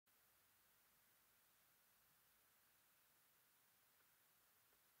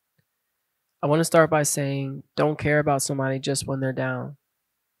I want to start by saying don't care about somebody just when they're down.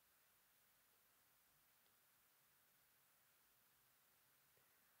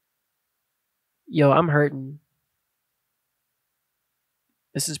 Yo, I'm hurting.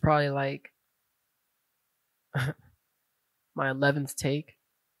 This is probably like my 11th take,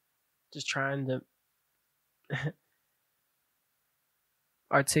 just trying to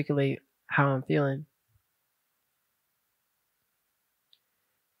articulate how I'm feeling.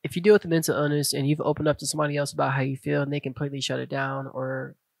 If you deal with a mental illness and you've opened up to somebody else about how you feel and they completely shut it down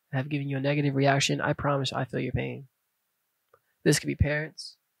or have given you a negative reaction, I promise I feel your pain. This could be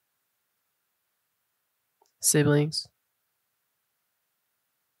parents, siblings,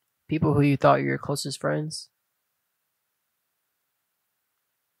 people who you thought were your closest friends.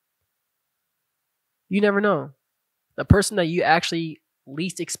 You never know. The person that you actually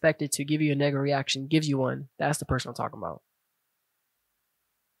least expected to give you a negative reaction gives you one. That's the person I'm talking about.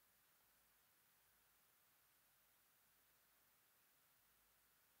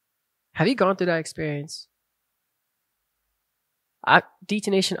 Have you gone through that experience? DT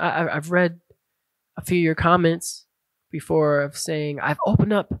Nation, I've read a few of your comments before of saying I've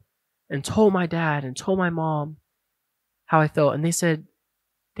opened up and told my dad and told my mom how I felt, and they said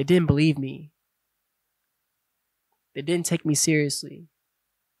they didn't believe me. They didn't take me seriously.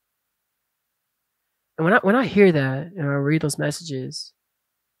 And when I hear that and I read those messages,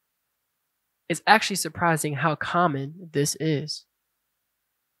 it's actually surprising how common this is.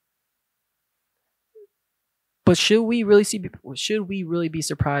 But should we really be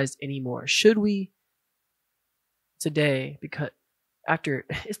surprised anymore? Should we today, because after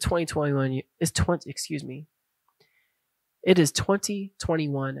it's 2021, it is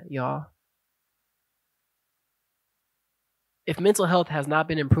 2021, y'all. If mental health has not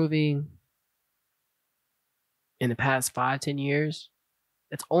been improving in the past 5-10 years,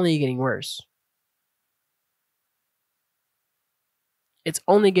 it's only getting worse. It's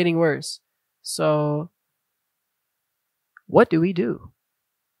only getting worse. So what do we do?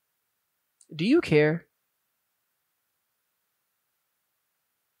 Do you care?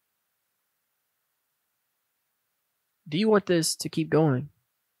 Do you want this to keep going?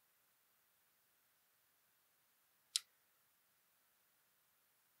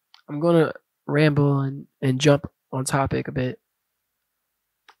 I'm going to ramble and jump on topic a bit.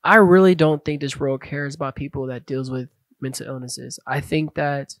 I really don't think this world cares about people that deals with mental illnesses. I think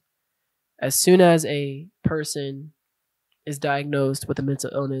that as soon as a person is diagnosed with a mental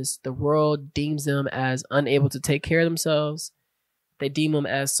illness, the world deems them as unable to take care of themselves. They deem them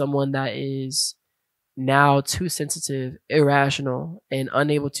as someone that is now too sensitive, irrational, and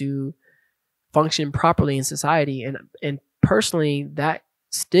unable to function properly in society. And personally, that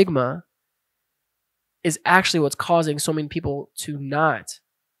stigma is actually what's causing so many people to not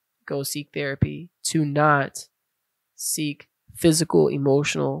go seek therapy, to not seek physical,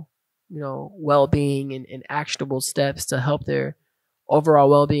 emotional, well-being and actionable steps to help their overall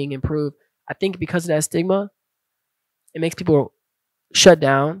well-being improve. I think because of that stigma, it makes people shut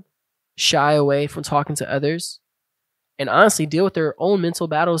down, shy away from talking to others, and honestly deal with their own mental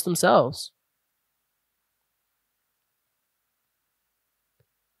battles themselves.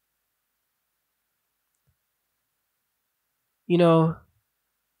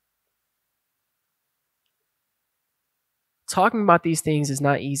 Talking about these things is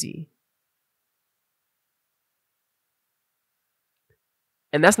not easy.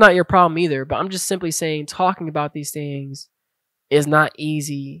 And that's not your problem either, but I'm just simply saying talking about these things is not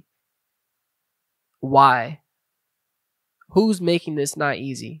easy. Why? Who's making this not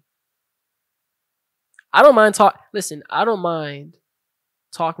easy? I don't mind I don't mind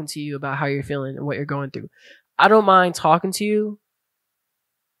talking to you about how you're feeling and what you're going through. I don't mind talking to you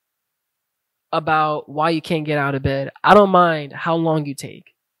about why you can't get out of bed. I don't mind how long you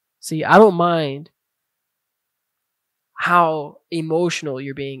take. See, I don't mind how emotional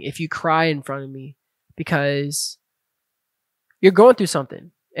you're being if you cry in front of me because you're going through something.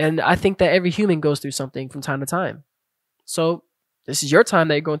 And I think that every human goes through something from time to time. So this is your time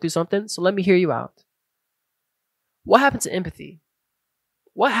that you're going through something. So let me hear you out. What happened to empathy?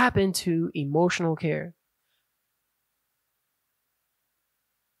 What happened to emotional care?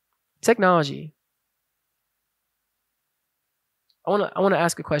 Technology. I want to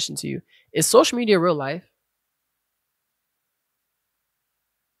ask a question to you. Is social media real life?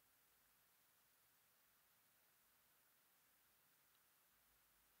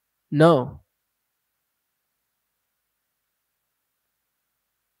 No.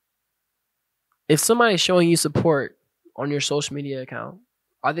 If somebody's showing you support on your social media account,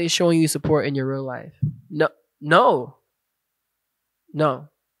 are they showing you support in your real life? No. No. No.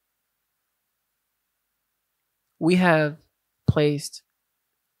 we have placed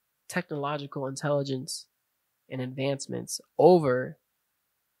technological intelligence and advancements over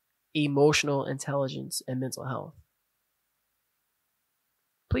emotional intelligence and mental health.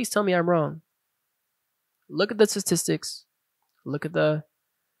 Please tell me I'm wrong. Look at the statistics. Look at the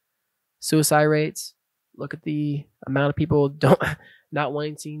suicide rates. Look at the amount of people not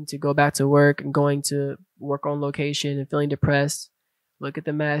wanting to go back to work and going to work on location and feeling depressed. Look at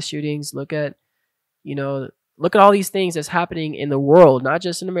the mass shootings. Look at all these things that's happening in the world, not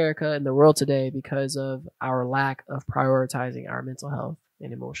just in America, in the world today, because of our lack of prioritizing our mental health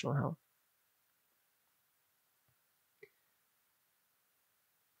and emotional health.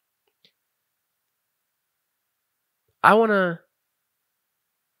 I want to.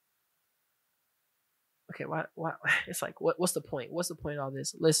 Okay, why? It's like, what's the point? What's the point of all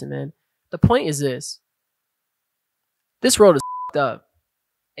this? Listen, man. The point is this. This world is f***ed up.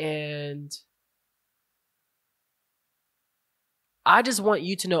 And I just want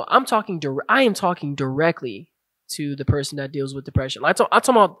you to know, I am talking directly to the person that deals with depression. I'm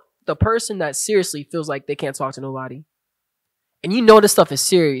talking about the person that seriously feels like they can't talk to nobody. And you know this stuff is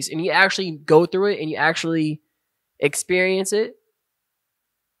serious, and you actually go through it, and you actually experience it,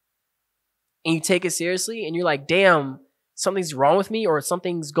 and you take it seriously, and you're like, damn, something's wrong with me, or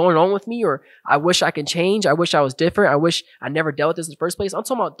something's going on with me, or I wish I could change. I wish I was different. I wish I never dealt with this in the first place. I'm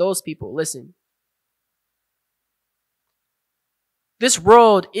talking about those people. Listen. This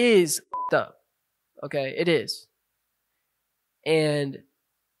world is f***ed up. Okay, it is. And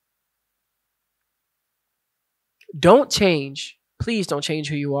don't change. Please don't change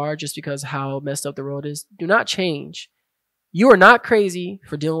who you are just because how messed up the world is. Do not change. You are not crazy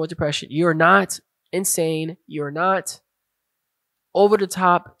for dealing with depression. You are not insane. You are not over the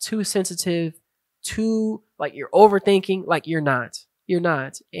top, too sensitive, too, like, you're overthinking. Like, you're not. You're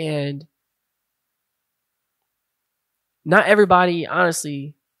not. And not everybody,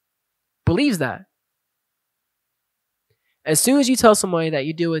 honestly, believes that. As soon as you tell somebody that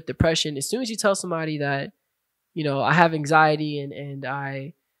you deal with depression, as soon as you tell somebody that, I have anxiety and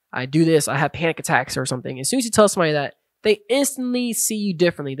I do this, I have panic attacks or something, as soon as you tell somebody that, they instantly see you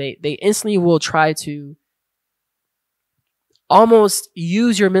differently. They instantly will try to almost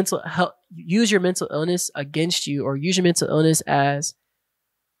use your mental illness against you, or use your mental illness as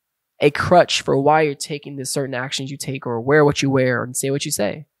a crutch for why you're taking the certain actions you take, or wear what you wear, and say what you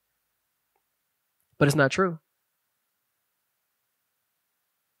say. But it's not true.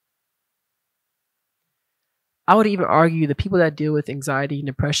 I would even argue the people that deal with anxiety and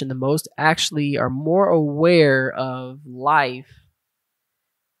depression the most actually are more aware of life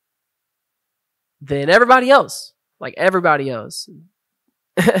than everybody else. Like everybody else.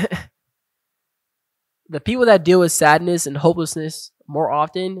 The people that deal with sadness and hopelessness more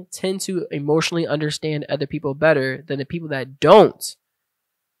often tend to emotionally understand other people better than the people that don't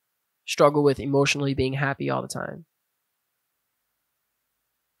struggle with emotionally being happy all the time.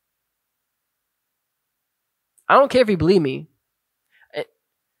 I don't care if you believe me.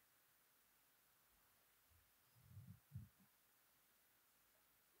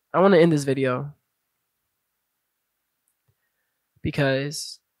 I want to end this video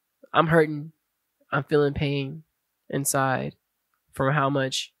because I'm hurting. I'm feeling pain inside from how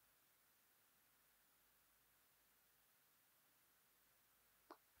much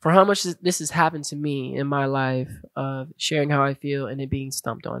this has happened to me in my life, of sharing how I feel and it being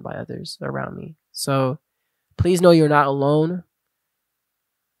stumped on by others around me. So please know you're not alone.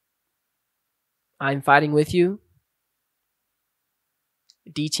 I'm fighting with you.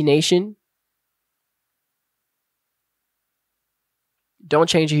 DT Nation. Don't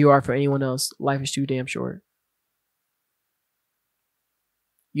change who you are for anyone else. Life is too damn short.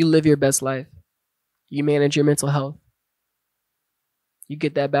 You live your best life. You manage your mental health. You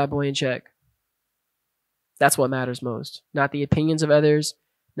get that bad boy in check. That's what matters most. Not the opinions of others,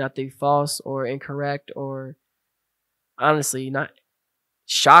 not the false or incorrect or honestly not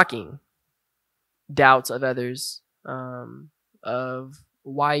shocking doubts of others, of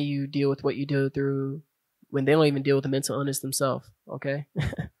why you deal with what you deal through when they don't even deal with the mental illness themselves. Okay.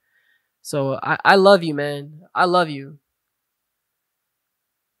 So I love you, man. I love you.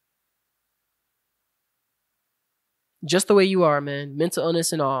 Just the way you are, man. Mental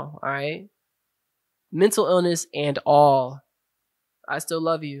illness and all right? Mental illness and all. I still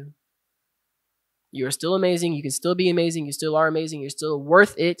love you. You're still amazing. You can still be amazing. You still are amazing. You're still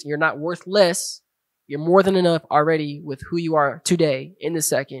worth it. You're not worthless. You're more than enough already with who you are today, in this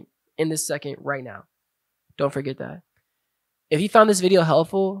second right now. Don't forget that. If you found this video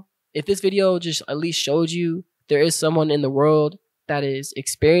helpful, if this video just at least showed you there is someone in the world that is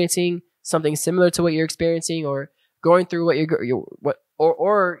experiencing something similar to what you're experiencing, or going through what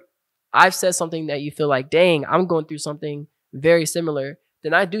or I've said something that you feel like, dang, I'm going through something very similar,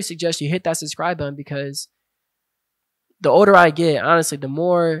 then I do suggest you hit that subscribe button, because the older I get, honestly, the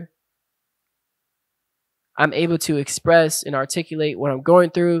more I'm able to express and articulate what I'm going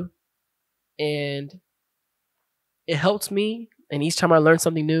through, and it helps me. And each time I learn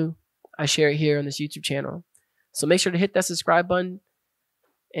something new, I share it here on this YouTube channel. So make sure to hit that subscribe button,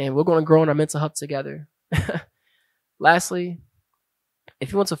 and we're going to grow in our mental health together. Lastly,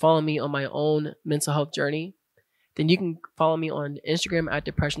 if you want to follow me on my own mental health journey, then you can follow me on Instagram at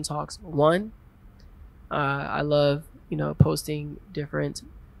Depression Talks 1. I love, posting different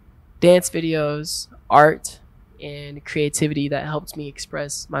dance videos, art, and creativity that helps me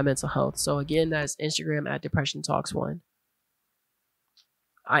express my mental health. So again, that's Instagram at Depression Talks 1.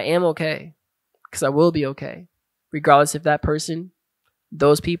 I am okay, because I will be okay, regardless if that person,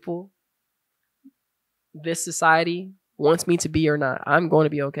 those people, this society wants me to be or not. I'm going to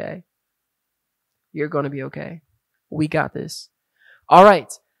be okay. You're going to be okay. We got this. All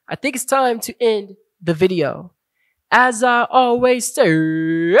right. I think it's time to end the video. As I always say,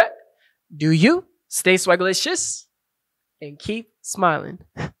 do you stay swagalicious and keep smiling.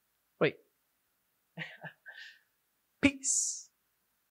 Wait. Peace.